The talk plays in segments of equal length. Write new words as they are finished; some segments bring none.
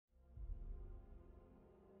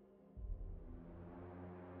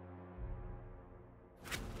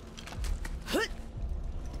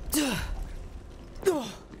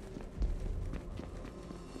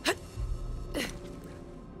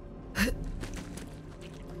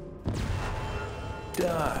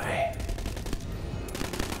Die.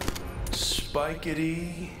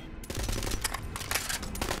 Spikety.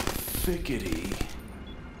 Thickety.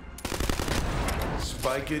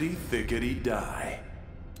 Spikety, thickety, die.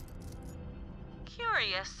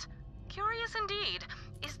 Curious. Curious indeed.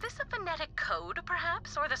 Is this a phonetic code,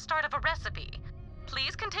 perhaps, or the start of a recipe?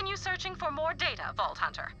 Please continue searching for more data, Vault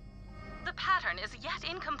Hunter. The pattern is yet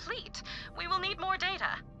incomplete. We will need more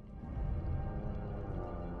data.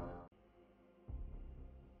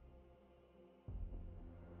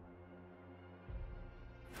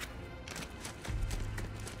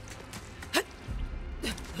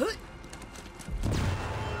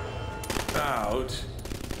 Out.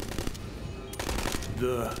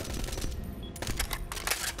 The.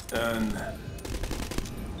 An.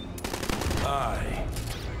 I.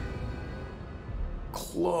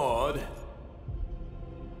 Claude.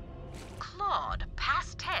 Claude,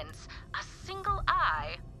 past tense, a single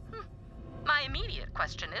I. My immediate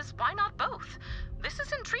question is, why not both? This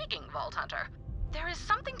is intriguing, Vault Hunter. There is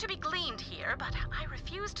something to be gleaned here, but I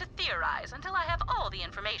refuse to theorize until I have all the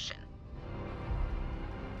information.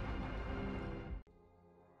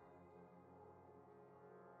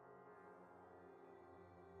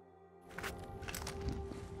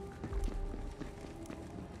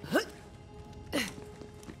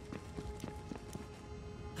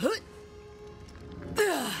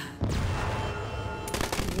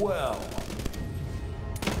 Well,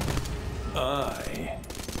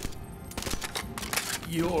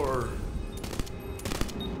 you're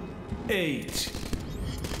 8.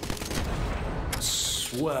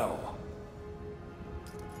 Swell.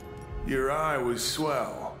 Your eye was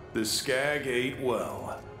swell. The skag ate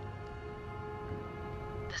well.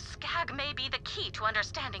 The skag may be the key to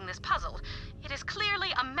understanding this puzzle. It is clearly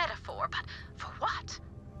a metaphor, but for what?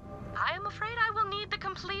 I am afraid I will need the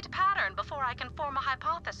complete pattern before I can form a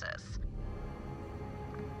hypothesis.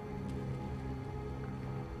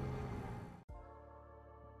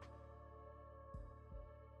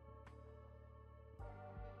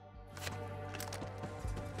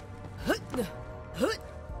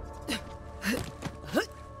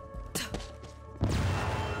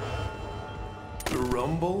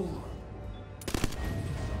 Rumble.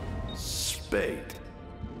 Spade.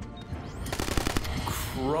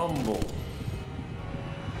 Crumble.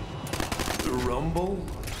 Rumble.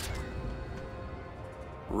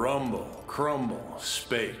 Rumble. Crumble.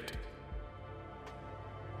 Spade.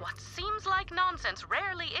 What seems like nonsense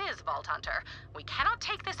rarely is, Vault Hunter. We cannot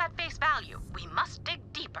take this at face value. We must dig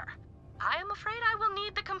deeper. I am afraid I will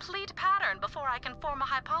need the complete pattern before I can form a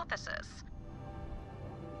hypothesis.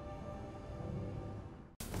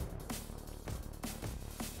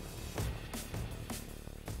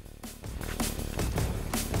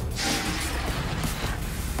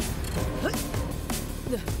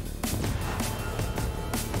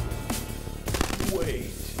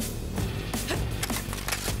 Wait.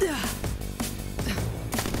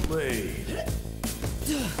 Laid.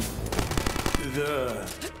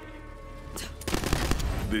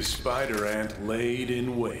 The spider ant laid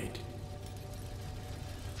in wait.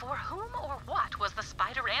 For whom or what was the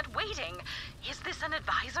spider ant waiting? Is this an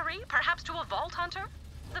advisory, perhaps to a Vault Hunter?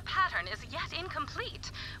 The pattern is yet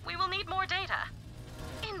incomplete. We will need more data.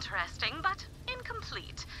 Interesting, but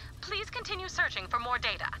incomplete. Please continue searching for more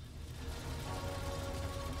data.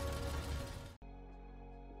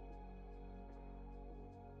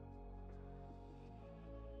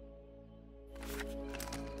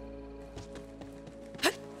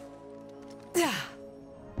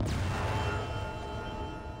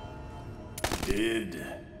 Did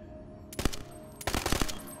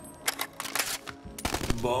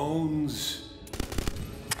Bones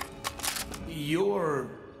your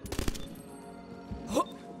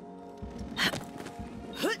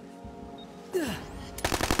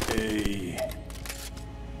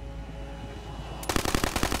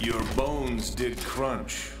Your bones did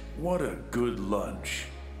crunch. What a good lunch.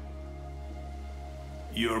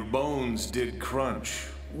 Your bones did crunch.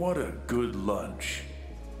 What a good lunch.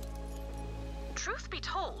 Truth be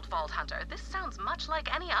told, Vault Hunter, this sounds much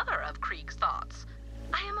like any other of Krieg's thoughts.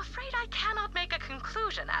 I am afraid I cannot make a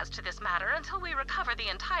conclusion as to this matter until we recover the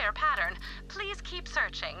entire pattern. Please keep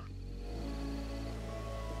searching.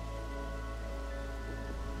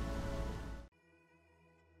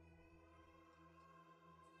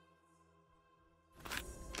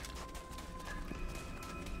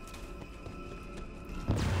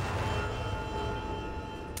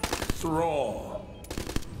 Thrall.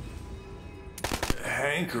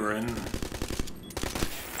 Hankering.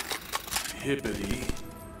 Hippity.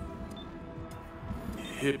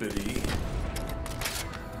 Hippity.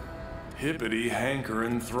 Hippity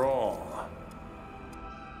hankering thrall.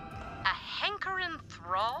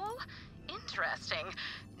 interesting.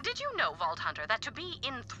 Did you know, Vault Hunter, that to be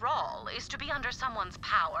in thrall is to be under someone's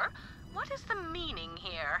power? What is the meaning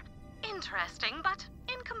here? Interesting, but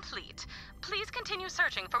incomplete. Please continue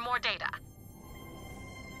searching for more data.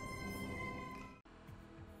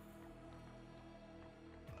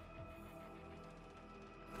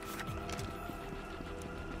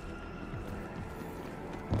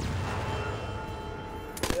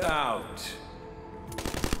 Out.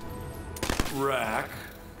 Rack.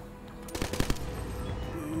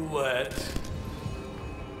 Let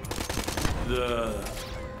the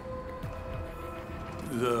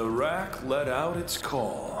rack let out its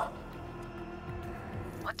call.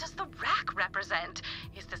 What does the rack represent?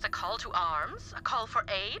 Is this a call to arms, a call for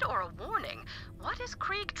aid, or a warning? What is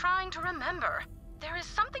Krieg trying to remember? There is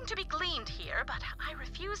something to be gleaned here, but I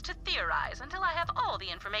refuse to theorize until I have all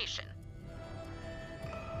the information.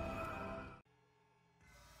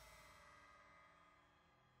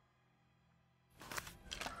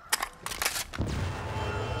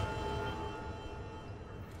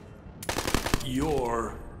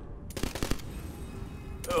 You're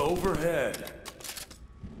overhead.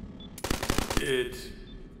 It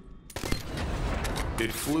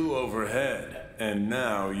flew overhead, and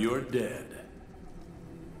now you're dead.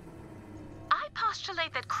 I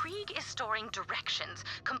postulate that Krieg is storing directions,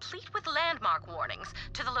 complete with landmark warnings,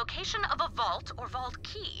 to the location of a vault or vault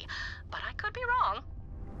key. But I could be wrong.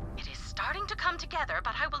 It is starting to come together,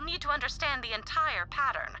 but I will need to understand the entire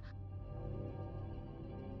pattern.